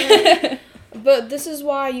 But go ahead. But this is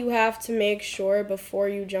why you have to make sure before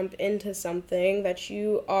you jump into something that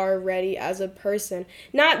you are ready as a person.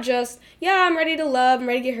 Not just, I'm ready to love, I'm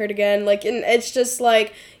ready to get hurt again. Like, and it's just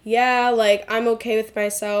like, like, I'm okay with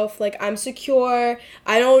myself. Like, I'm secure.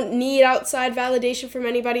 I don't need outside validation from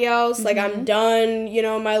anybody else. Mm-hmm. Like, I'm done,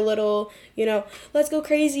 my little, let's go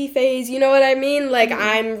crazy phase. You know what I mean? Like,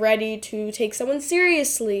 I'm ready to take someone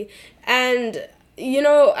seriously. And,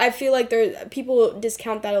 I feel like people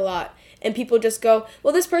discount that a lot. And people just go,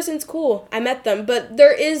 well, this person's cool. I met them. But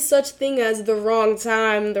there is such thing as the wrong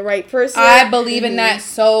time, the right person. I believe in that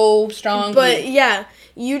so strongly. But,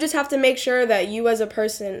 you just have to make sure that you as a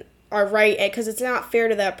person are right. Because it's not fair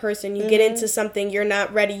to that person. You get into something, you're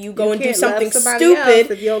not ready. You go and do something stupid.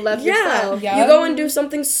 If you'll love yourself. You go and do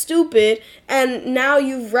something stupid. And now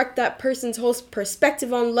you've wrecked that person's whole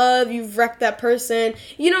perspective on love. You've wrecked that person.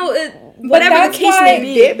 Whatever the case may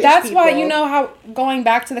be. That's why, how, going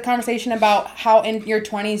back to the conversation about how in your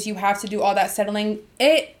 20s you have to do all that settling,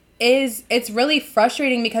 it's really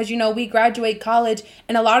frustrating because, we graduate college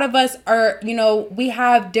and a lot of us are, we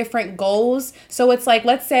have different goals. So it's like,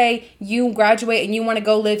 let's say you graduate and you want to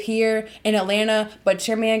go live here in Atlanta, but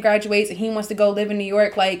your man graduates and he wants to go live in New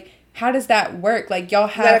York. Like, how does that work? Like, y'all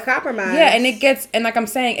have... You gotta compromise. Yeah, and like I'm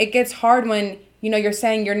saying, it gets hard when, you're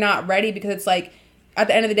saying you're not ready because it's like, at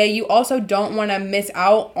the end of the day, you also don't want to miss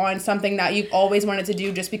out on something that you've always wanted to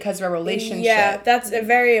do just because of a relationship. Yeah, that's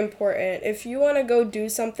very important. If you want to go do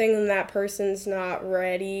something and that person's not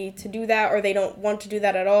ready to do that or they don't want to do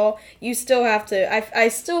that at all, you still have to... I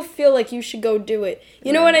still feel like you should go do it.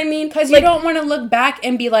 You know what I mean? Because you don't want to look back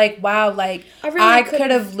and be like, wow, like, I could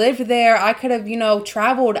have lived there. I could have,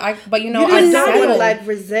 traveled. But, you do not want to, like,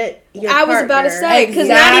 resent your partner. Was about to say, because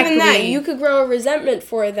not even that. You could grow a resentment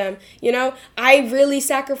for them. I really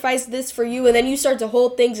sacrificed this for you, and then you start to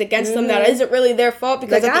hold things against them that isn't really their fault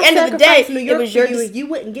because at the end of the day, it was your you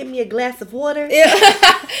wouldn't give me a glass of water. Yeah.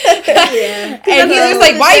 And he's just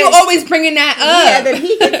like, why are you always bringing that up? Yeah, then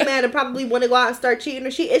he gets mad and probably want to go out and start cheating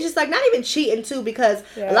or cheat. It's just like not even cheating too, because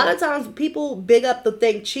a lot of times people big up the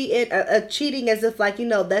thing cheating as if like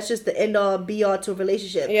that's just the end all be all to a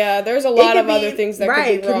relationship. Yeah, there's a lot of other things that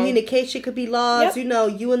could be wrong. Communication could be lost.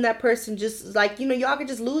 Yep. You and that person just like y'all could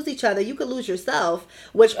just lose each other. You could lose yourself,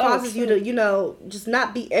 which causes you to just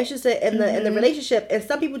not be interested in the relationship. And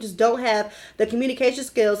some people just don't have the communication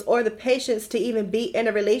skills or the patience to even be in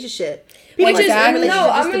a relationship. I'm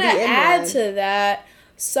gonna add to that.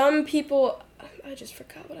 Some people, I just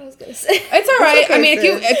forgot what I was gonna say. It's all right. Okay, I mean,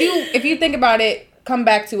 if you think about it, come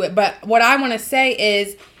back to it. But what I want to say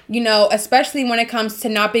is, you know, especially when it comes to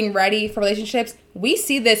not being ready for relationships, we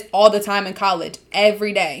see this all the time in college,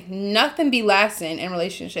 every day. Nothing be lasting in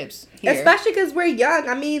relationships here. Especially because we're young.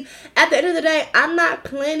 I mean, at the end of the day, I'm not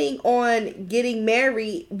planning on getting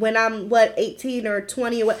married when I'm, 18 or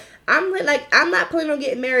 20 or what. I'm not planning on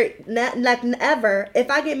getting married, ever.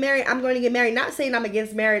 If I get married, I'm going to get married. Not saying I'm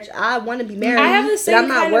against marriage. I want to be married. I have the same but I'm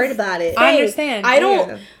not worried about it. I understand. I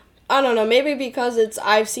don't know. Maybe because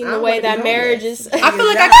I've seen the way that marriage is. I feel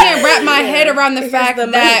like I can't wrap my head around the fact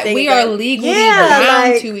that we are legally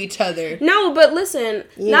bound to each other. No, but listen,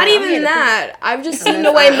 not even that. I've just seen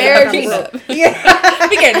the way marriage is. Yeah,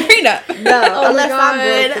 we get a prenup. No, oh my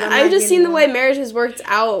god, I've just seen the way marriage has worked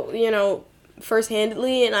out. You know,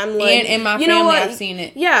 first-handedly, and I'm like, and in my family, I've seen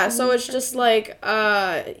it. Yeah, so it's just like,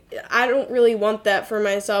 I don't really want that for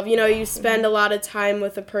myself. You know, you spend a lot of time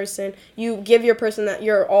with a person, you give your person that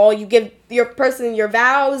you're all, you give your person your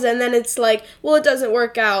vows, and then it's like, well, it doesn't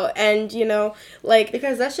work out, and you know, like,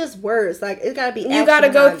 because that's just words. Like, it's gotta be. You gotta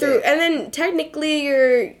go through, and then technically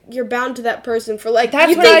you're bound to that person for like.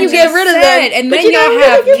 That's you what think I you just get rid of them, and then y'all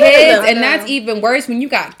have kids, and that's even worse when you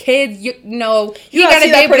got kids. You know, you gotta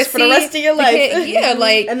be able to see for the rest of your life. Yeah,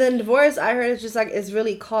 like, and then divorce. I heard it's just like it's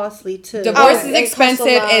really costly too. Divorce is expensive.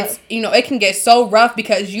 It's, you know, it can get so rough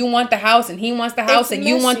because you want the house and he wants the house, and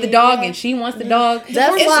you want the dog and she wants the dog.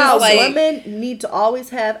 That's why women need to always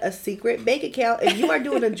have a secret bank account. If you are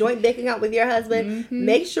doing a joint bank account with your husband,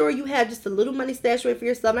 make sure you have just a little money stashed away for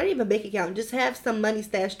yourself. Not even a bank account, just have some money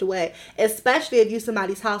stashed away. Especially if you're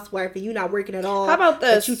somebody's housewife and you're not working at all. How about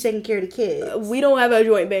this? But you taking care of the kids. We don't have a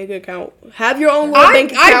joint bank account. Have your own little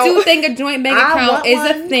bank account. I do think a joint bank account is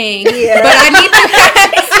a thing, but I need to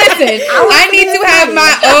have, listen, I need to have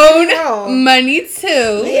my own money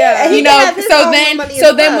too. Yeah, you know.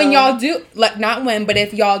 So then when y'all do, like, not when, but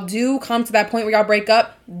if y'all do come to that point where y'all break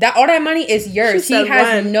up, that all that money is yours. He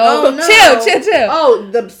has no. Chill. Oh,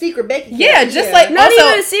 the secret bank account. Yeah, just like not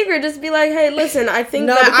even a secret. Just be like, hey, listen, I think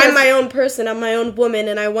that I'm my own person. I'm my own woman,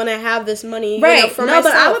 and I want to have this money, right? For myself.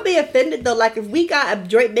 But I would be offended though. Like if we got a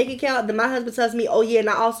joint bank account, then my husband tells me, oh yeah, and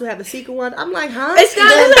I also have a secret one. I'm like, huh? It's not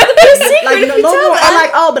a secret. Like no more. I'm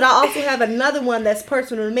like, oh, but I also have another one that's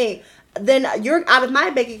personal to me. Then you're out of my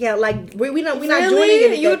bank account. Like we're not joining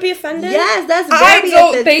anything. You would be offended? Yes, that's very I don't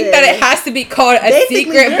offensive. think that it has to be called a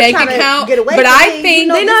secret bank account, but I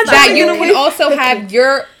think that you can also have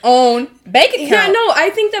your own bank account. Yeah, no, I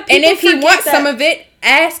think that people and if he wants some of it,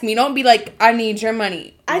 ask me. Don't be like, I need your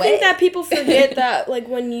money. I think that people forget that, like,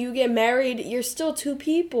 when you get married, you're still two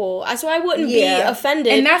people. So I wouldn't be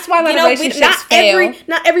offended. And that's why a lot of relationships fail.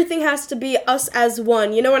 Not everything has to be us as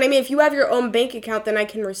one. You know what I mean? If you have your own bank account, then I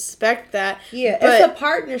can respect that. Yeah, but it's a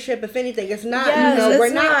partnership, if anything. It's not,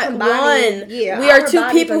 we're not combining. One. Yeah, we are two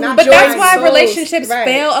people who But that's why relationships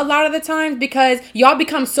fail a lot of the times, because y'all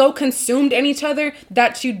become so consumed in each other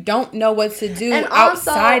that you don't know what to do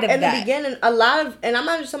outside of that. In the beginning, a lot of, and I'm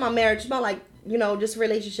not just talking about marriage, it's about like, you know, just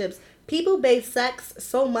relationships. People base sex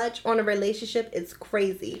so much on a relationship, it's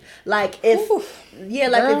crazy. Like if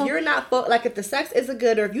if you're not like if the sex isn't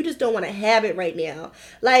good, or if you just don't want to have it right now,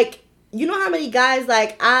 like, you know how many guys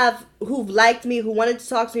like who've liked me, who wanted to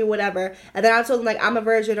talk to me, whatever, and then I told them like I'm a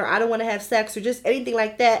virgin or I don't want to have sex or just anything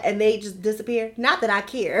like that, and they just disappear. Not that I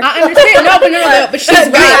care. I understand. No, but she's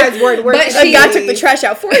right. But a guy took the trash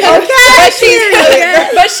out for you.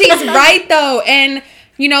 Okay, but she's right though, and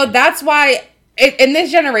you know that's why. In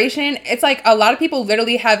this generation, it's like a lot of people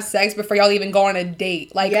literally have sex before y'all even go on a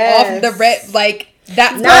date. Like off the rip, like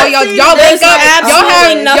that's all y'all link up.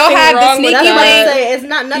 Y'all have the sneaky link. It's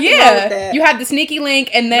not nothing wrong with that. You have the sneaky link,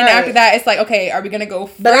 and then after that, it's like, okay, are we gonna go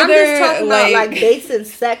further? But I'm just talking about like basing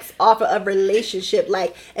sex off of a relationship.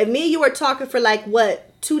 Like if me and you were talking for like what?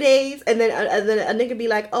 2 days, and then a nigga be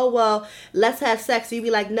like, oh well, let's have sex. So you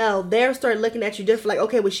be like, no. They'll start looking at you different. Like,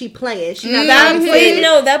 okay, was she playing? She not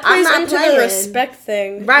that plays into the respect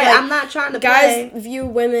thing, right? Like, I'm not trying to guys view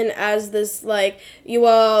women as this not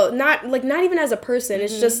even as a person.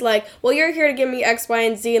 It's just like, well, you're here to give me X, Y,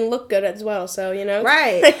 and Z and look good as well. So you know,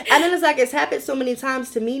 right? And then it's like it's happened so many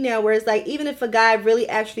times to me now, where it's like even if a guy really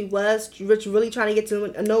actually was really trying to get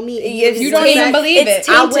to know me, you don't even believe it.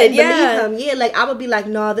 I wouldn't believe him. Yeah, like I would be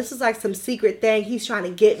like, no, this is like some secret thing. He's trying to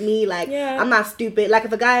get me. Like, I'm not stupid. Like,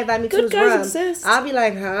 if a guy invite me to his room, I'll be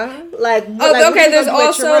like, huh? Like, there's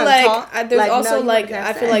also I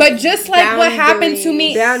feel like, but just like what happened to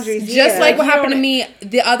me, like what happened to me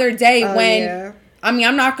the other day when I mean,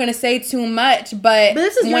 I'm not going to say too much, but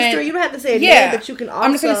this is your story. You don't have to say a yeah, name, but you can also.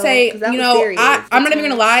 I'm just going to say, you know, I'm not even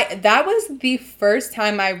going to lie. That was the first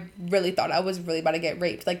time I really thought I was really about to get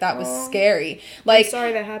raped. Like, that was scary. Like, I'm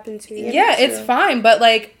sorry that happened to you. Yeah, it's fine, but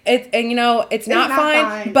like, and you know, it's not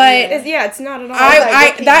fine, but it's not at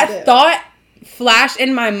all. That thought flashed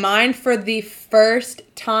in my mind for the first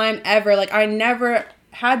time ever. Like, I never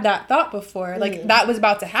had that thought before. Like, that was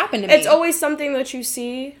about to happen to me. It's always something that you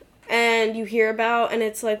see and you hear about, and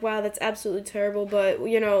it's like, wow, that's absolutely terrible. But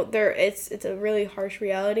you know, it's a really harsh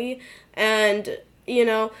reality, and you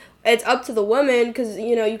know, it's up to the woman, because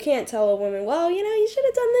you know, you can't tell a woman, well, you know, you should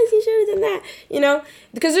have done this, you should have done that, you know,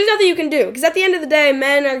 because there's nothing you can do. Because at the end of the day,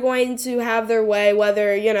 men are going to have their way,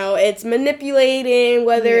 whether, you know, it's manipulating,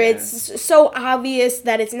 whether it's so obvious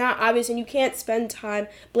that it's not obvious, and you can't spend time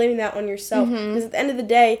blaming that on yourself. Because at the end of the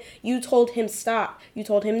day, you told him stop, you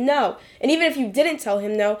told him no, and even if you didn't tell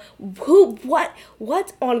him no, what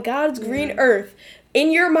on God's green earth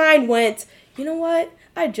in your mind went, you know what,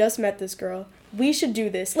 I just met this girl, we should do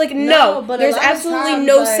this. Like, no, but there's absolutely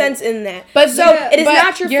no sense in that. But so it is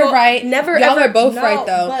not your fault. You're right. Never Y'all ever. are both right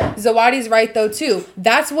though. Zawadi's right though too.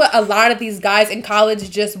 That's what a lot of these guys in college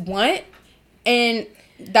just want, and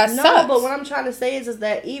that sucks. No, but what I'm trying to say is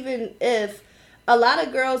that even if a lot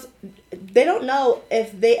of girls, they don't know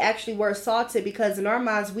if they actually were assaulted, because in our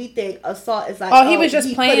minds we think assault is like, he was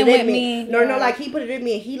just playing with me. No, like he put it in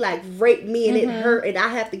me and he like raped me and it hurt and I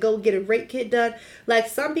have to go get a rape kit done. Like,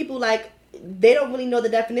 some people, like, they don't really know the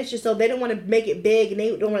definition, so they don't want to make it big, and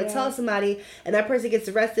they don't want to tell somebody, and that person gets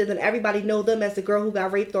arrested, and everybody know them as the girl who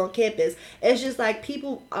got raped on campus. It's just like,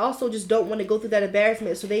 people also just don't want to go through that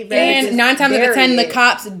embarrassment, so they and 9 times out of 10 the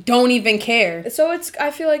cops don't even care. So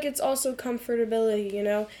I feel like it's also comfortability, you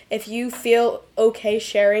know, if you feel okay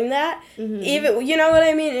sharing that, even, you know what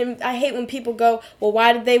I mean. And I hate when people go, well,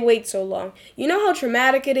 why did they wait so long? You know how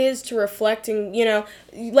traumatic it is to reflect, and you know,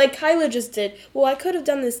 like Kyla just did, well, I could have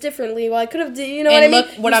done this differently, well, I could have, you know what I mean? Look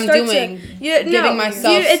what I'm doing. Giving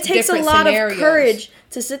myself it takes a lot scenarios. of courage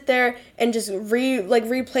to sit there and just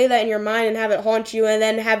replay that in your mind and have it haunt you, and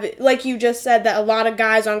then have it, like you just said, that a lot of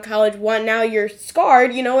guys on college want. Now you're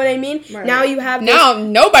scarred, you know what I mean? Right. Now you have this, now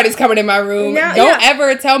nobody's coming in my room. Don't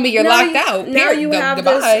ever tell me you're locked out. Now you have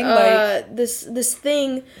this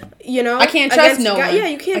thing, you know. I can't trust no one. Yeah,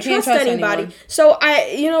 you can't trust anybody. Anyone. So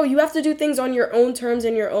you have to do things on your own terms,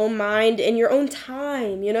 in your own mind, in your own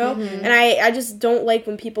time, you know. And I just don't like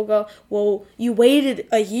when people go, well, you waited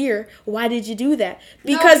a year, why did you do that?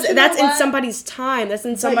 Because that's in somebody's time. That's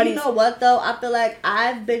in somebody's... But you know what, though? I feel like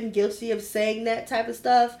I've been guilty of saying that type of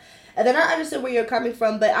stuff. And then I understand where you're coming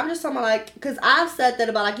from. But I'm just talking about, like... Because I've said that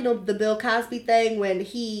about, like, you know, the Bill Cosby thing when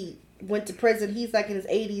he went to prison. He's, like, in his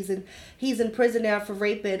 80s. And he's in prison now for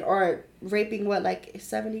raping what, like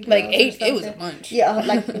 70 girls? Like 8. It was a bunch. Yeah,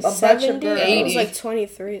 like a bunch of girls. 80. It was like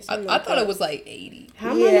 23. I thought it was like 80.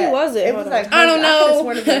 How many was it? It was like, I don't know.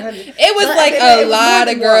 It was like a lot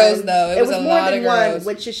of girls, though. It was a lot of girls.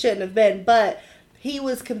 Which it shouldn't have been. But he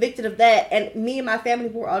was convicted of that. And me and my family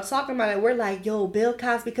were all talking about it. We're like, yo, Bill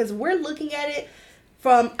Cosby. Because we're looking at it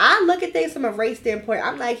I look at things from a race standpoint.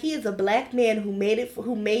 I'm like, he is a black man who made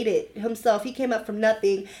it himself. He came up from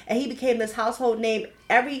nothing, and he became this household name.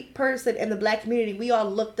 Every person in the black community, we all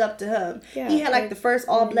looked up to him. Yeah, he had like the first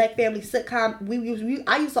all-black family sitcom.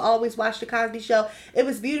 I used to always watch The Cosby Show. It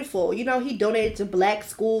was beautiful. You know, he donated to black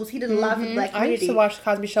schools. He did a lot for the black community. I used to watch The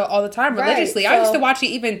Cosby Show all the time religiously. Right, I used to watch it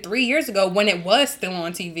even 3 years ago when it was still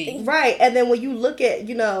on TV. Right, and then when you look at,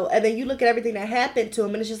 you know, and then you look at everything that happened to him,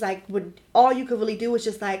 and it's just like, all you could really do is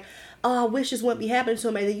just like, oh, I wish this wouldn't be happening to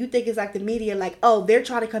him. And then you think it's like the media, like, oh, they're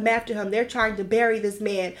trying to come after him. They're trying to bury this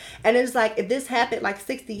man. And it's like, if this happened like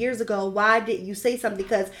 60 years ago, why didn't you say something?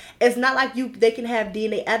 Because it's not like they can have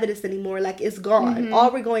DNA evidence anymore. Like, it's gone.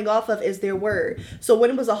 All we're going off of is their word. So when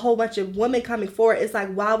it was a whole bunch of women coming forward, it's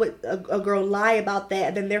like, why would a girl lie about that?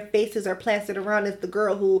 And then their faces are plastered around as the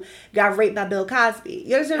girl who got raped by Bill Cosby.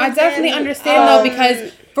 You understand what I'm saying? I definitely understand, though,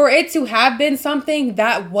 because for it to have been something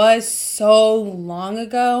that was so long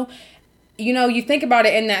ago, you know, you think about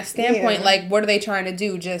it in that standpoint, like, what are they trying to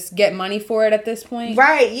do? Just get money for it at this point?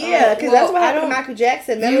 Right, yeah, because that's what happened to Michael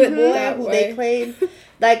Jackson. That little boy who they claim,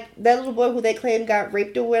 like, that little boy who they claim got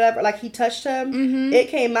raped or whatever, like, he touched him. It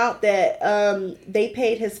came out that they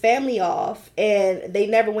paid his family off, and they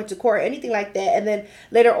never went to court or anything like that. And then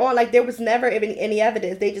later on, like, there was never even any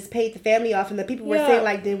evidence. They just paid the family off, and the people were saying,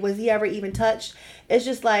 like, was he ever even touched? It's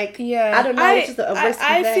just like, I don't know, it's just a risky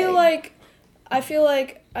thing. I feel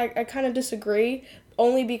like I kind of disagree,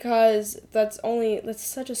 only because that's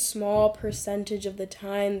such a small percentage of the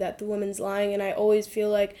time that the woman's lying, and I always feel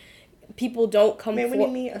like people don't come Man, what do you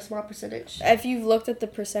forward. mean a small percentage? If you've looked at the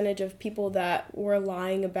percentage of people that were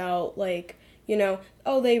lying about, like, you know,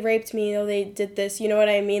 oh, they raped me, oh, they did this, you know what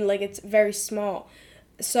I mean? Like, it's very small.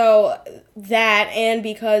 So that, and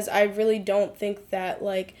because I really don't think that,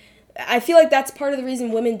 like, I feel like that's part of the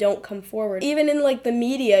reason women don't come forward. Even in, like, the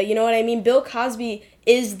media, you know what I mean? Bill Cosby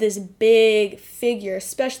is this big figure,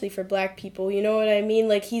 especially for black people, you know what I mean?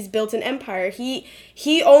 Like, he's built an empire.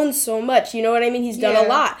 He owns so much, you know what I mean? He's done a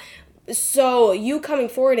lot. So you coming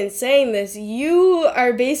forward and saying this, you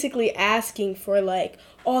are basically asking for, like,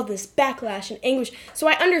 all this backlash and anguish. So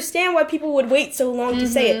I understand why people would wait so long to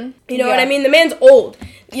say it. You know what I mean? The man's old,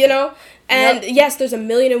 you know? And yes, there's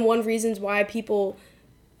 1,000,001 reasons why people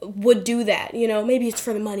would do that, you know? Maybe it's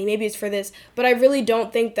for the money, maybe it's for this. But I really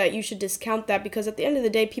don't think that you should discount that, because at the end of the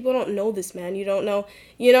day, people don't know this man. You don't know,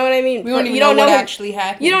 you know what I mean? We don't even know what actually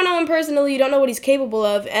happened. You don't know him personally, you don't know what he's capable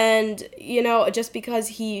of, and, you know, just because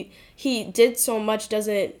he did so much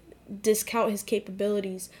doesn't discount his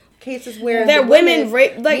capabilities. Cases where that women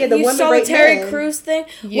rape, like, you saw the Terry Crews thing.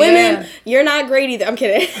 Women, you're not great either. I'm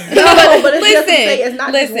kidding. No, but it's just to say, it's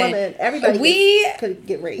not just women. Everybody could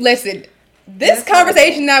get raped. Listen, this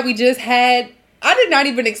conversation that we just had, I did not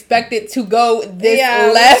even expect it to go this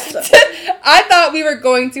left. I thought we were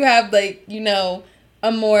going to have, like, you know,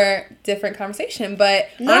 a more different conversation, but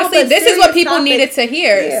honestly, this is what people needed to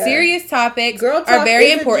hear. Yeah. Serious topics are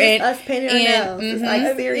very important, just us painting our nails. It's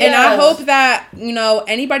like serious. And I hope that, you know,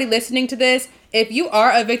 anybody listening to this, if you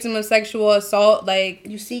are a victim of sexual assault, like,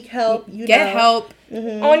 you seek help, you get help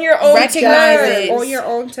on your own terms, on your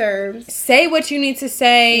own terms. Say what you need to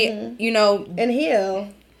say, you know, and heal.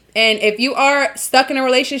 And if you are stuck in a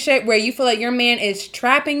relationship where you feel like your man is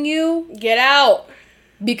trapping you, get out.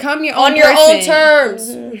 Become your own on your own terms.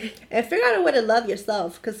 And figure out a way to love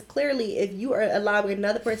yourself, because clearly if you are allowing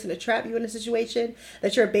another person to trap you in a situation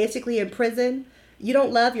that you're basically in prison, you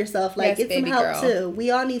don't love yourself. Like, get some help too.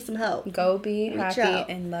 We all need some help. Go be happy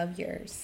and love yours.